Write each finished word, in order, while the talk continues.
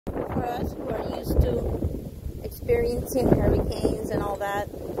for us who are used to experiencing hurricanes and all that,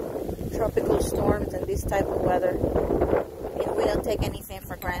 tropical storms and this type of weather, we don't take anything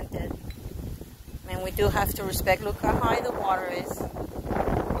for granted. I mean, we do have to respect. Look how high the water is,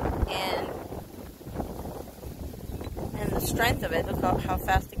 and the strength of it. Look how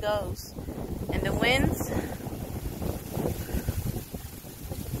fast it goes, and the winds.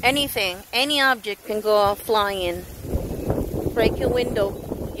 Anything, any object can go off flying, break your window,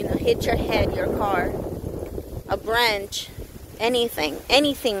 hit your head, your car, a branch,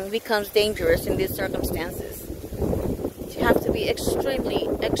 anything becomes dangerous in these circumstances. You have to be extremely,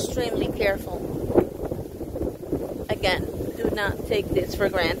 extremely careful. Again, do not take this for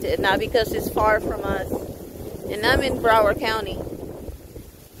granted. Not because it's far from us. And I'm in Broward County.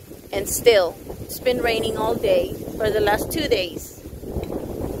 And still, it's been raining all day for the last 2 days.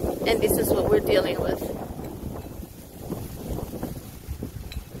 And this is what we're dealing with.